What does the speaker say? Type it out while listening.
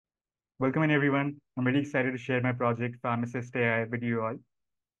Welcome in everyone. I'm really excited to share my project PharmAssistAI with you all.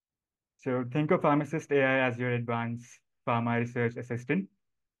 So think of PharmAssistAI as your advanced pharma research assistant.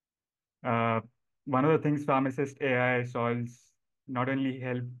 Uh, One of the things PharmAssistAI solves not only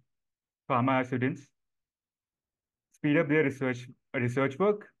help pharma students speed up their research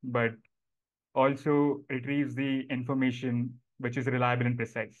work, but also retrieves the information which is reliable and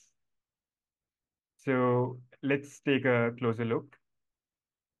precise. So let's take a closer look.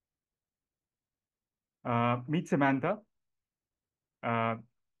 Meet Samantha. Uh,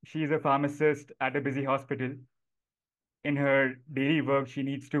 she is a pharmacist at a busy hospital. In her daily work, she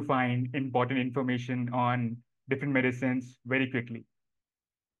needs to find important information on different medicines very quickly.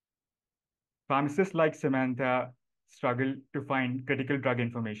 Pharmacists like Samantha struggle to find critical drug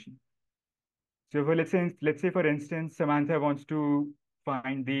information. So let's say for instance, Samantha wants to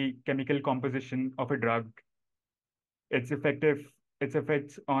find the chemical composition of a drug, its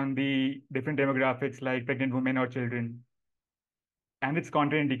effects on the different demographics like pregnant women or children, and its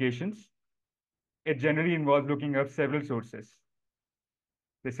contraindications. It generally involves looking up several sources: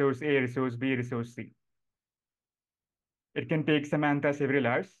 resource A, resource B, resource C. It can take Samantha several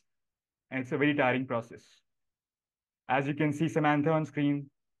hours, and it's a very tiring process. As you can see Samantha on screen,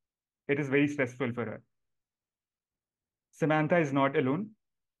 it is very stressful for her. Samantha is not alone.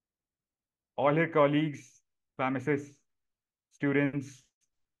 All her colleagues, pharmacists, students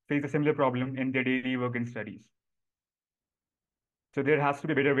face a similar problem in their daily work and studies. So there has to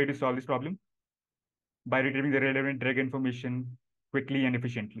be a better way to solve this problem by retrieving the relevant drug information quickly and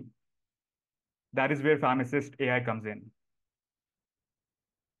efficiently. That is where Pharmacist AI comes in.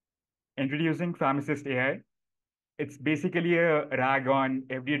 Introducing Pharmacist AI, it's basically a RAG on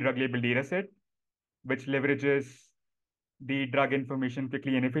every drug label dataset, which leverages the drug information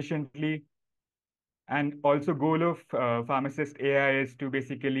quickly and efficiently. And also goal of Pharmacist AI is to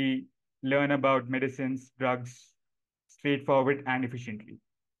basically learn about medicines, drugs, straightforward and efficiently.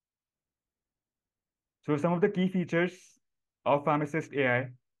 So some of the key features of Pharmacist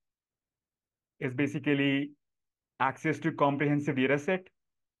AI is basically access to comprehensive data set,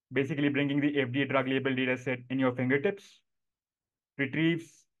 basically bringing the FDA drug label data set in your fingertips,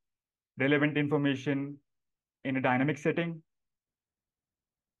 retrieves relevant information in a dynamic setting.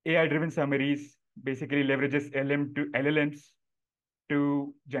 AI-driven summaries basically leverages LLMs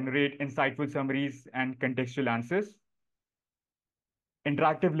to generate insightful summaries and contextual answers.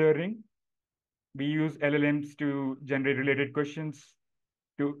 Interactive learning, we use LLMs to generate related questions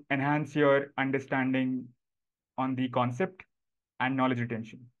to enhance your understanding on the concept and knowledge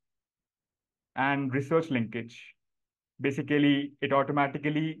retention. And research linkage, basically it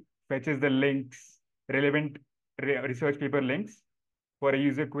automatically fetches the links, relevant research paper links for a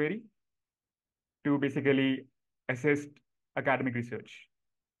user query to basically assist academic research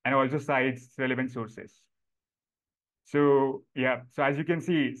and also cites relevant sources. So yeah, so as you can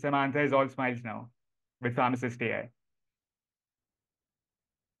see, Samantha is all smiles now with Pharmacist AI.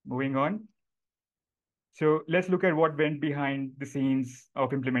 Moving on. So let's look at what went behind the scenes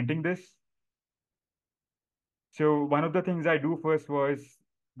of implementing this. So one of the things I do first was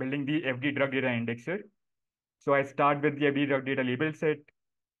building the FD drug data indexer. So I start with the FD drug data label set.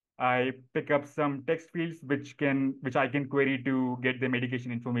 I pick up some text fields which I can query to get the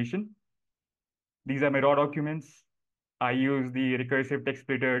medication information. These are my raw documents. I use the recursive text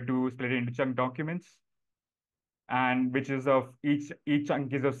splitter to split it into chunk documents, and which is of each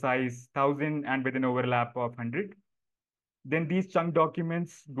chunk is of size 1,000 and with an overlap of 100. Then these chunk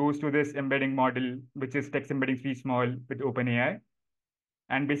documents goes to this embedding model, which is text embedding 3 small with OpenAI.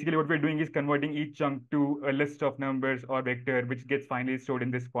 And basically what we're doing is converting each chunk to a list of numbers or vector, which gets finally stored in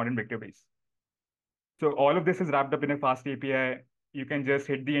this quadrant vector base. So all of this is wrapped up in a fast API. You can just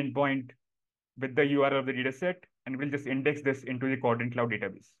hit the endpoint with the URL of the dataset, and we'll just index this into the Quadrant Cloud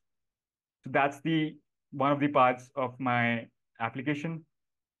database. So that's the one of the parts of my application.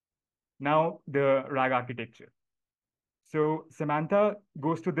 Now the RAG architecture. So Samantha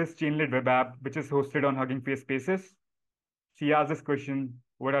goes to this Chainlit web app, which is hosted on Hugging Face Spaces. She asks this question: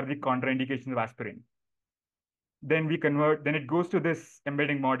 what are the contraindications of aspirin? Then it goes to this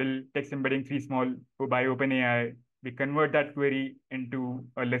embedding model, text embedding 3 small by OpenAI. We convert that query into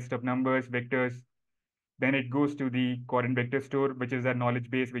a list of numbers, vectors. Then it goes to the Quadrant Vector Store, which is a knowledge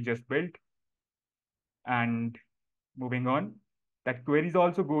base we just built. And moving on, that queries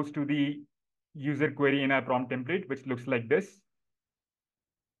also goes to the user query in our prompt template, which looks like this.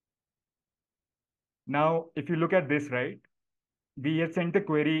 Now, if you look at this, right, we had sent the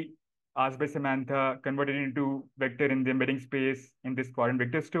query asked by Samantha, converted into vector in the embedding space in this Quadrant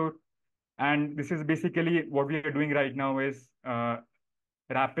Vector Store. And this is basically what we are doing right now is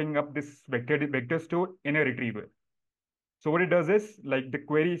wrapping up this vector store in a retriever. So what it does is, like the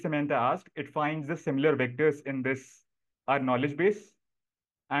query Samantha asked, it finds the similar vectors in this our knowledge base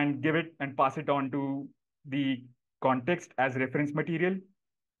and give it and pass it on to the context as reference material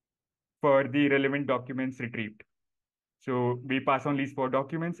for the relevant documents retrieved. So we pass on these four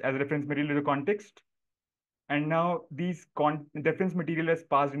documents as reference material to the context. And now these reference material is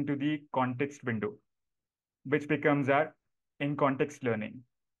passed into the context window, which becomes our in-context learning.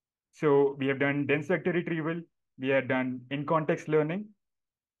 So we have done dense vector retrieval. We have done in-context learning.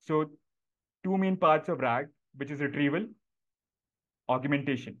 So two main parts of RAG, which is retrieval,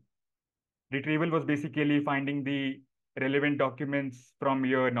 augmentation. Retrieval was basically finding the relevant documents from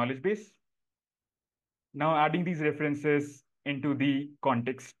your knowledge base. Now adding these references into the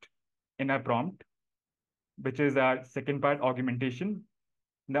context in our prompt, which is our second part, augmentation.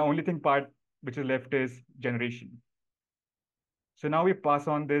 The only thing part which is left is generation. So now we pass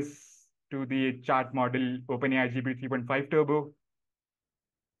on this to the chat model OpenAI GPT 3.5 Turbo.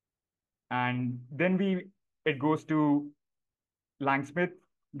 And then it goes to Langsmith.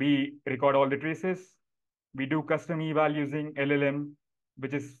 We record all the traces. We do custom eval using LLM,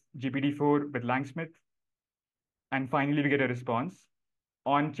 which is GPT-4 with Langsmith. And finally, we get a response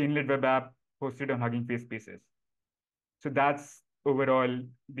on Chainlit web app hosted on Hugging Face Spaces. So that's overall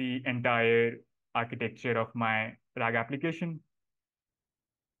the entire architecture of my RAG application.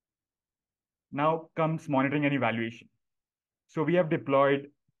 Now comes monitoring and evaluation. So we have deployed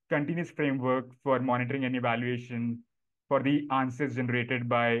continuous framework for monitoring and evaluation for the answers generated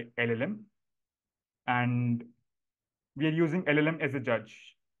by LLM. And we are using LLM as a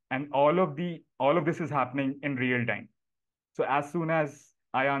judge. And all of this is happening in real time. So as soon as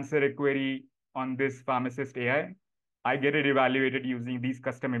I answer a query on this pharmacist AI, I get it evaluated using these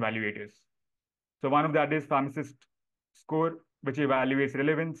custom evaluators. So one of that is pharmacist score, which evaluates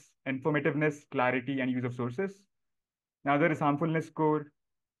relevance, informativeness, clarity, and use of sources. Now there is harmfulness score,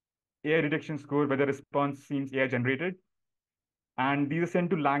 AI detection score, whether response seems AI generated. And these are sent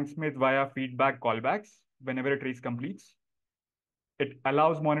to Langsmith via feedback callbacks whenever a trace completes. It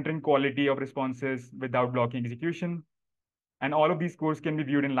allows monitoring quality of responses without blocking execution. And all of these scores can be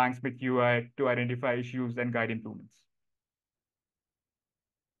viewed in Langsmith UI to identify issues and guide improvements.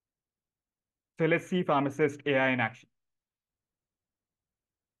 So let's see Pharmacist AI in action.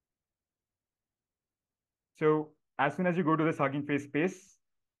 So as soon as you go to this Hugging Face space,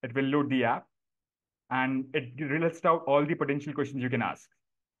 it will load the app and it lists out all the potential questions you can ask.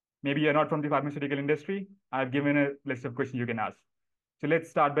 Maybe you're not from the pharmaceutical industry. I've given a list of questions you can ask. So let's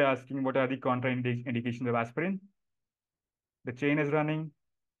start by asking what are the contraindications of aspirin? The chain is running.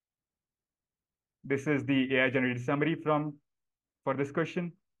 This is the AI generated summary for this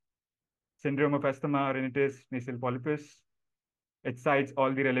question. Syndrome of asthma, rhinitis, nasal polypus. It cites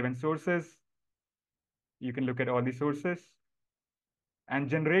all the relevant sources. You can look at all the sources and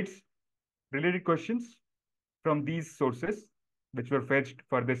generates related questions from these sources, which were fetched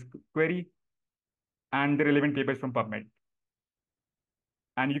for this query, and the relevant papers from PubMed.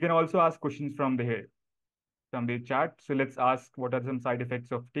 And you can also ask questions from the chat. So let's ask what are some side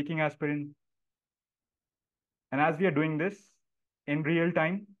effects of taking aspirin. And as we are doing this in real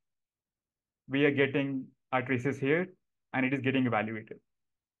time, we are getting our traces here and it is getting evaluated.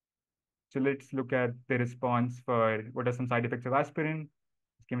 So let's look at the response for what are some side effects of aspirin.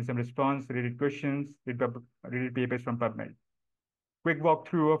 Let's give me some response, related questions, related papers from PubMed. Quick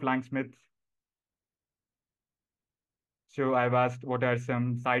walkthrough of Langsmith. So I've asked what are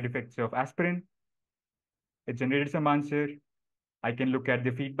some side effects of aspirin. It generated some answer. I can look at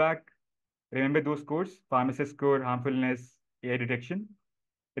the feedback. Remember those scores, pharmacist score, harmfulness, AI detection.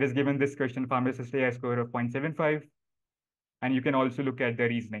 It is given this question, pharmacist AI score of 0.75. And you can also look at the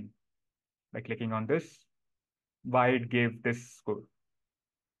reasoning by clicking on this, why it gave this score.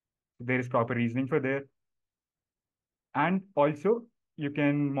 There is proper reasoning for there. And also you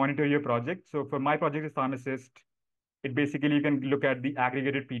can monitor your project. So for my project is pharmacist, it basically you can look at the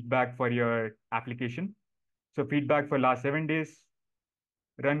aggregated feedback for your application. So feedback for last 7 days,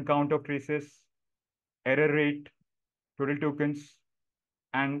 run count of traces, error rate, total tokens,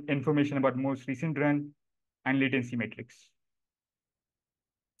 and information about most recent run and latency metrics.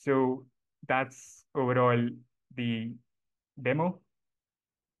 So that's overall the demo.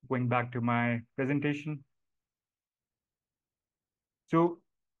 Going back to my presentation. So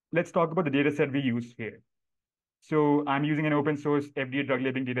let's talk about the data set we use here. So I'm using an open source FDA drug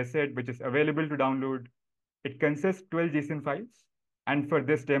labeling data set, which is available to download. It consists 12 JSON files. And for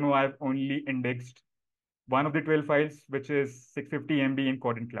this demo, I've only indexed one of the 12 files, which is 650 MB in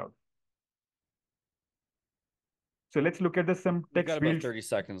Quadrant Cloud. So let's look at some We've text got about fields. 30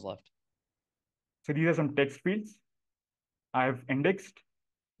 seconds left. So these are some text fields I've indexed.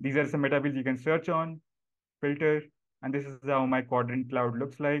 These are some meta fields you can search on, filter, and this is how my quadrant cloud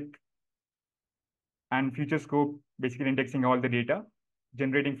looks like. And future scope, basically indexing all the data,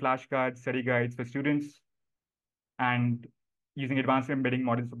 generating flashcards, study guides for students, and using advanced embedding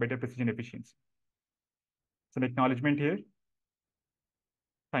models for better precision efficiency. Some acknowledgement here.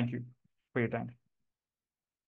 Thank you for your time.